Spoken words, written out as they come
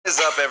is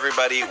up,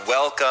 everybody?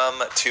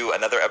 Welcome to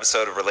another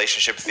episode of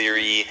Relationship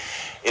Theory.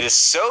 It is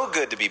so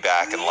good to be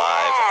back and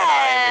live, and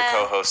I am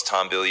your co-host,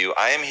 Tom Bilyeu.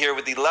 I am here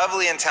with the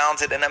lovely and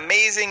talented and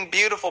amazing,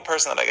 beautiful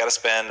person that I got to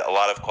spend a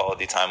lot of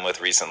quality time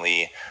with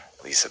recently,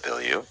 Lisa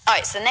Bilyeu. All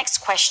right, so the next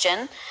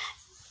question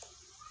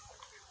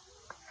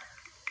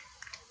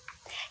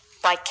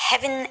by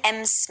Kevin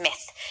M.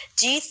 Smith.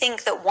 Do you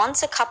think that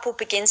once a couple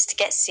begins to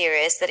get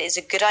serious, that it is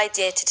a good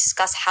idea to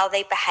discuss how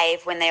they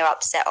behave when they are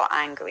upset or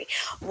angry,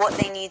 what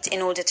they need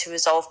in order to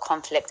resolve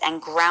conflict,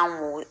 and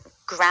ground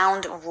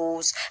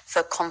rules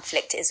for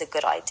conflict is a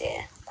good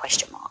idea?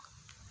 Question mark.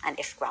 And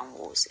if ground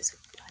rules is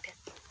a good idea.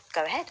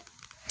 Go ahead.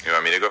 You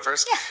want me to go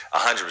first? Yeah.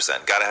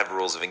 100%. Got to have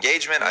rules of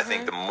engagement. I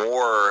think the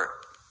more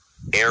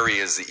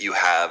areas that you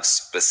have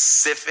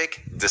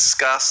specific,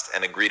 discussed,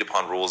 and agreed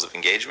upon rules of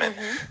engagement,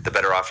 the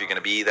better off you're going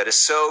to be. That is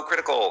so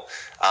critical.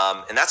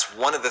 And that's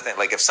one of the things,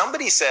 like if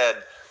somebody said,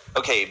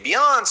 okay,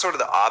 beyond sort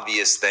of the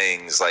obvious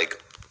things like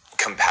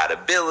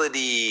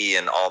compatibility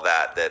and all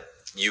that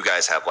you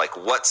guys have, like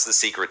what's the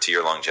secret to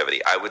your longevity?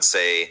 I would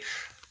say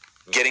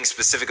getting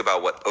specific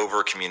about what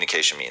over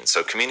communication means.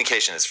 So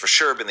communication has for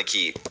sure been the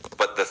key,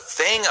 but the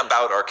thing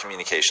about our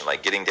communication,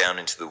 like getting down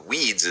into the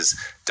weeds, is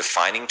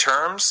defining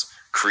terms,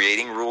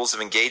 creating rules of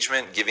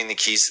engagement, giving the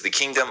keys to the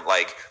kingdom.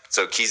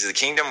 So keys to the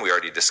kingdom, we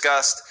already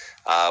discussed,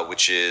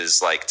 which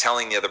is like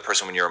telling the other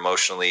person when you're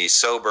emotionally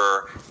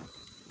sober,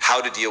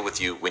 how to deal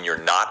with you when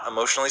you're not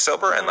emotionally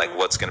sober, and like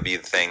what's going to be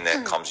the thing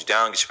that calms you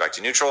down, gets you back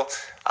to neutral.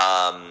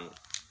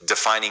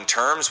 Defining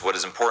terms, what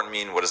does important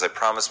mean? What does I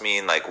promise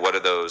mean? Like, what are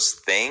those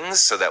things?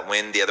 So that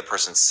when the other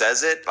person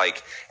says it,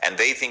 like, and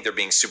they think they're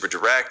being super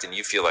direct and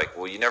you feel like,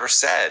 well, you never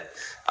said.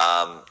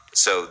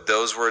 So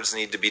those words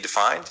need to be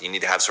defined. You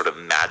need to have sort of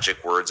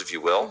magic words, if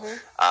you will.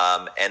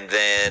 And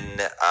then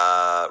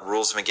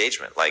rules of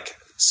engagement. Like,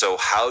 so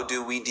how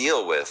do we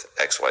deal with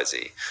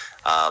XYZ?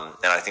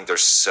 And I think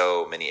there's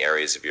so many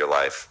areas of your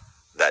life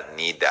that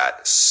need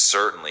that,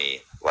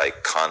 certainly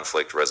like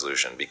conflict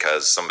resolution,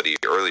 because somebody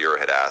earlier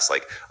had asked,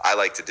 like, I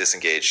like to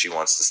disengage, she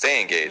wants to stay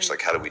engaged,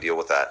 like how do we deal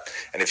with that?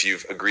 And if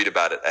you've agreed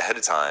about it ahead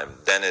of time,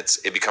 then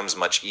it becomes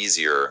much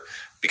easier,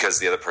 because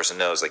the other person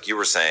knows, like you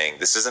were saying,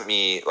 this isn't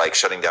me like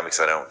shutting down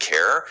because I don't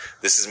care,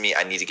 this is me,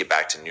 I need to get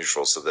back to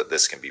neutral so that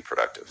this can be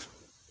productive.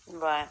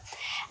 Right.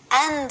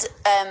 And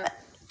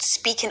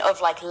speaking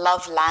of like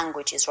love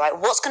languages, right?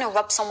 What's going to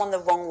rub someone the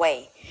wrong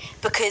way?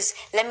 Because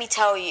let me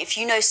tell you, if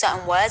you know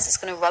certain words, it's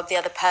going to rub the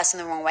other person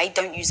the wrong way.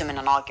 Don't use them in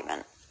an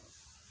argument,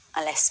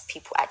 unless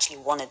people actually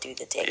want to do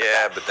the dig.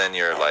 Yeah, but then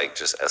you're like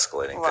just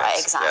escalating right,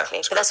 things. exactly.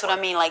 Yeah, but that's what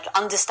I mean, like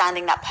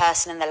understanding that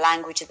person and the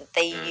language that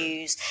they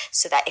use,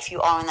 so that if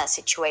you are in that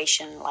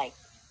situation, like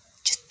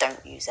just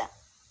don't use it.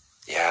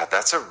 Yeah,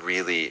 that's a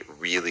really,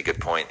 really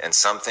good point, and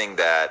something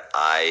that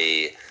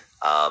I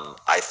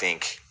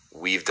think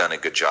we've done a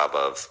good job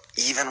of.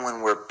 Even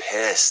when we're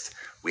pissed,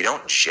 we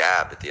don't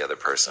jab at the other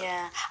person.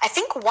 Yeah. I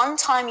think one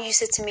time you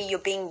said to me, you're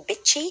being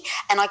bitchy,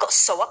 and I got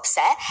so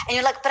upset, and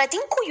you're like, but I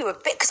didn't call you a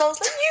bitch, because I was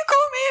like, you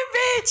called me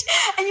a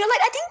bitch, and you're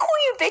like, I didn't call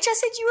you a bitch, I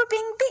said you were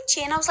being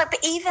bitchy, and I was like,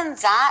 but even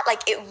that,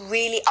 like, it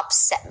really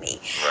upset me.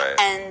 Right.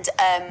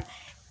 And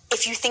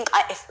if you think,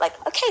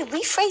 okay,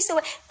 rephrase the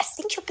word, I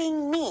think you're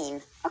being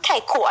mean. Okay,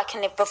 cool, I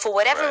can live. But for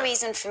whatever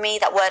reason, for me,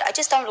 that word, I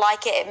just don't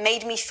like it. It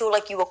made me feel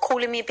like you were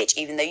calling me a bitch,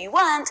 even though you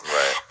weren't.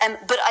 Right.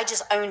 But I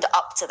just owned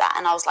up to that.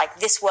 And I was like,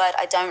 this word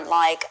I don't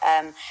like.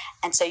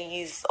 And so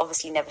you've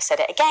obviously never said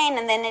it again.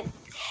 And then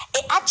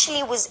it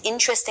actually was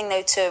interesting,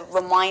 though, to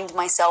remind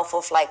myself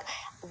of, like,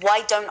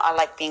 why don't I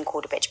like being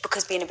called a bitch?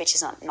 Because being a bitch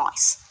is not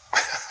nice.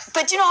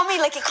 But do you know what I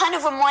mean? Like, it kind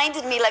of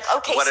reminded me, like,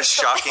 okay. What a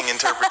shocking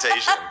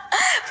interpretation.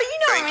 But you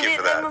know what I mean?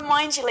 It then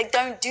reminds you, like,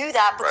 don't do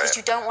that because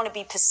you don't want to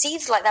be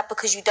perceived like that,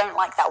 because you don't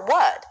like that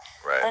word.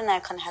 Right. I don't know,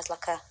 it kind of has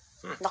like a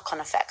knock-on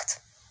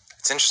effect.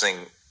 It's interesting.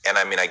 And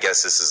I mean, I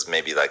guess this is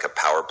maybe like a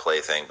power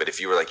play thing, but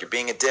if you were like, you're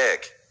being a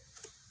dick,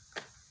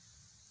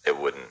 it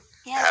wouldn't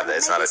have that.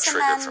 It's not a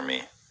trigger for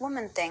me.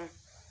 Woman thing.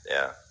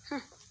 Yeah.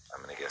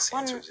 I'm going to guess the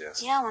answer is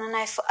yes. Yeah, I want to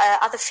know if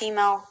other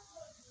female